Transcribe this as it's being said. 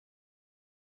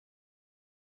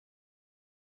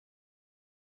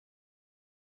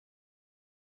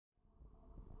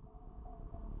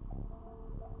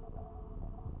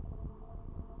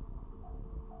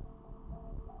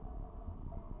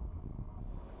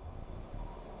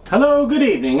Hello, good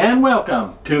evening, and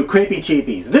welcome to Creepy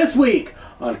Cheapies. This week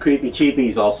on Creepy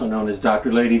Cheapies, also known as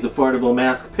Dr. Lady's Affordable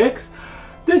Mask Picks,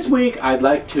 this week I'd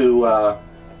like to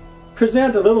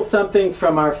present a little something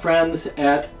from our friends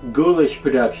at Ghoulish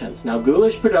Productions. Now,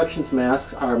 Ghoulish Productions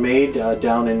masks are made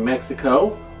down in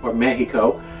Mexico,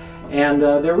 and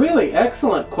they're really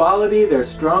excellent quality. They're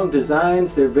strong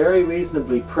designs, they're very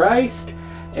reasonably priced,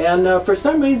 and for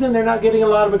some reason they're not getting a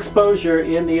lot of exposure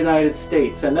in the United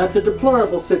States, and that's a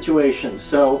deplorable situation.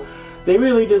 So they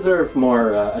really deserve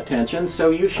more attention, so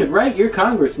you should write your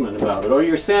congressman about it or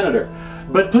your senator.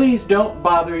 But please don't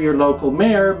bother your local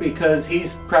mayor, because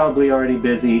he's probably already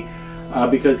busy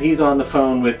because he's on the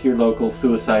phone with your local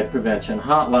suicide prevention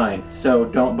hotline, so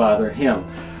don't bother him.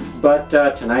 But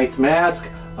tonight's mask,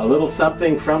 a little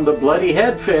something from the Bloody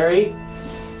Head Fairy.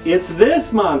 It's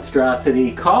this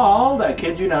monstrosity called, I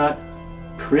kid you not,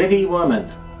 Pretty Woman.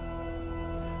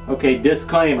 Okay,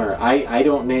 disclaimer, I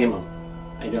don't name them.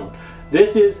 I don't.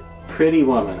 This is Pretty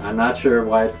Woman. I'm not sure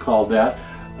why it's called that,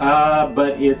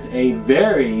 but it's a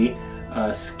very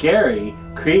scary,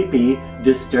 creepy,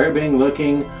 disturbing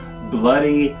looking,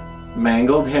 bloody,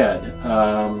 mangled head.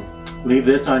 Leave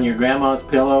this on your grandma's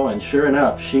pillow and sure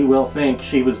enough, she will think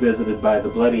she was visited by the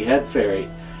Bloody Head Fairy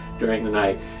during the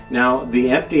night. Now, the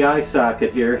empty eye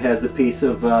socket here has a piece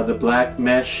of the black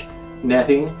mesh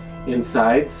netting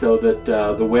inside so that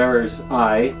the wearer's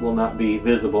eye will not be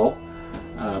visible.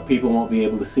 People won't be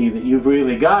able to see that you've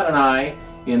really got an eye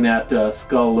in that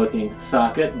skull-looking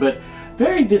socket, but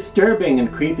very disturbing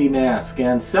and creepy mask,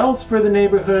 and sells for the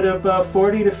neighborhood of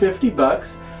 40 to 50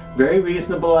 bucks. Very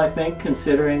reasonable, I think,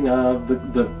 considering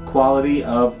the quality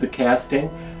of the casting,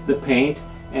 the paint,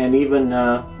 and even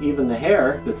the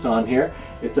hair that's on here.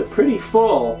 It's a pretty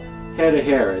full head of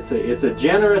hair. It's a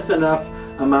generous enough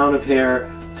amount of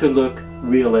hair to look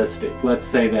realistic, let's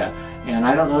say that. And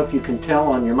I don't know if you can tell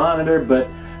on your monitor, but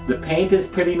the paint is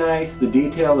pretty nice, the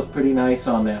detail is pretty nice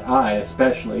on that eye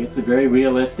especially. It's a very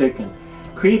realistic and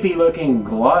creepy looking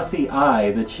glossy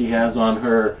eye that she has on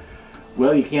her,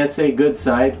 well, you can't say good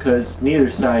side, because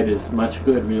neither side is much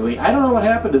good really. I don't know what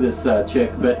happened to this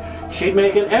chick, but she'd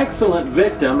make an excellent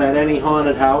victim at any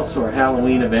haunted house or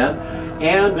Halloween event.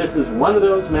 And this is one of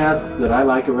those masks that I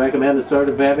like to recommend as sort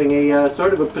of having a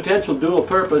sort of a potential dual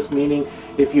purpose, meaning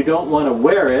if you don't want to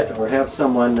wear it or have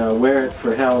someone wear it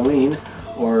for Halloween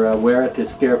or wear it to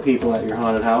scare people at your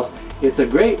haunted house, it's a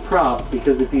great prop,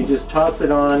 because if you just toss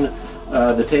it on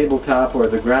the tabletop or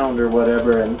the ground or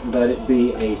whatever and let it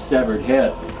be a severed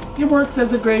head, it works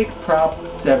as a great prop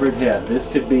severed head. This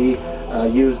could be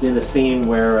used in a scene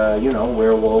where you know,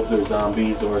 werewolves or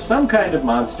zombies or some kind of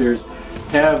monsters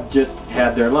have just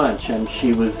had their lunch and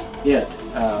she was it.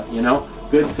 You know,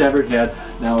 good severed head.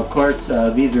 Now, of course,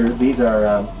 these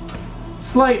are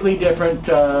slightly different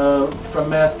from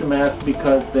mask to mask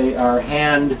because they are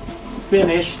hand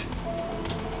finished.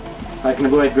 I can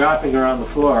avoid dropping her on the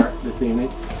floor this evening.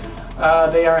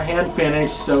 They are hand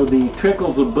finished, so the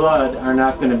trickles of blood are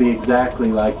not going to be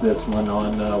exactly like this one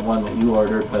on one that you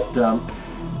ordered, but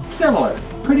similar,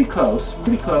 pretty close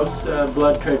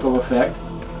blood trickle effect.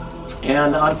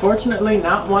 And unfortunately,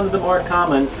 not one of the more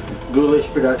common Ghoulish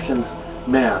Productions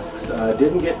masks.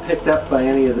 Didn't get picked up by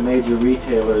any of the major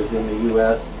retailers in the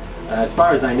U.S., as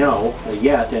far as I know,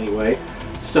 yet anyway.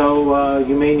 So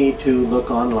you may need to look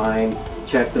online,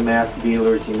 check the mask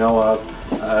dealers you know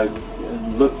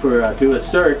of, look for, do a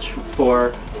search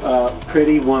for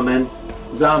Pretty Woman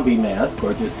zombie mask,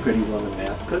 or just Pretty Woman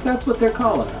mask, because that's what they're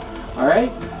calling it.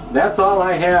 Alright, that's all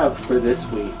I have for this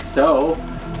week. So,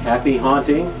 happy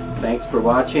haunting, thanks for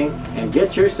watching, and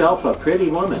get yourself a pretty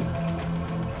woman.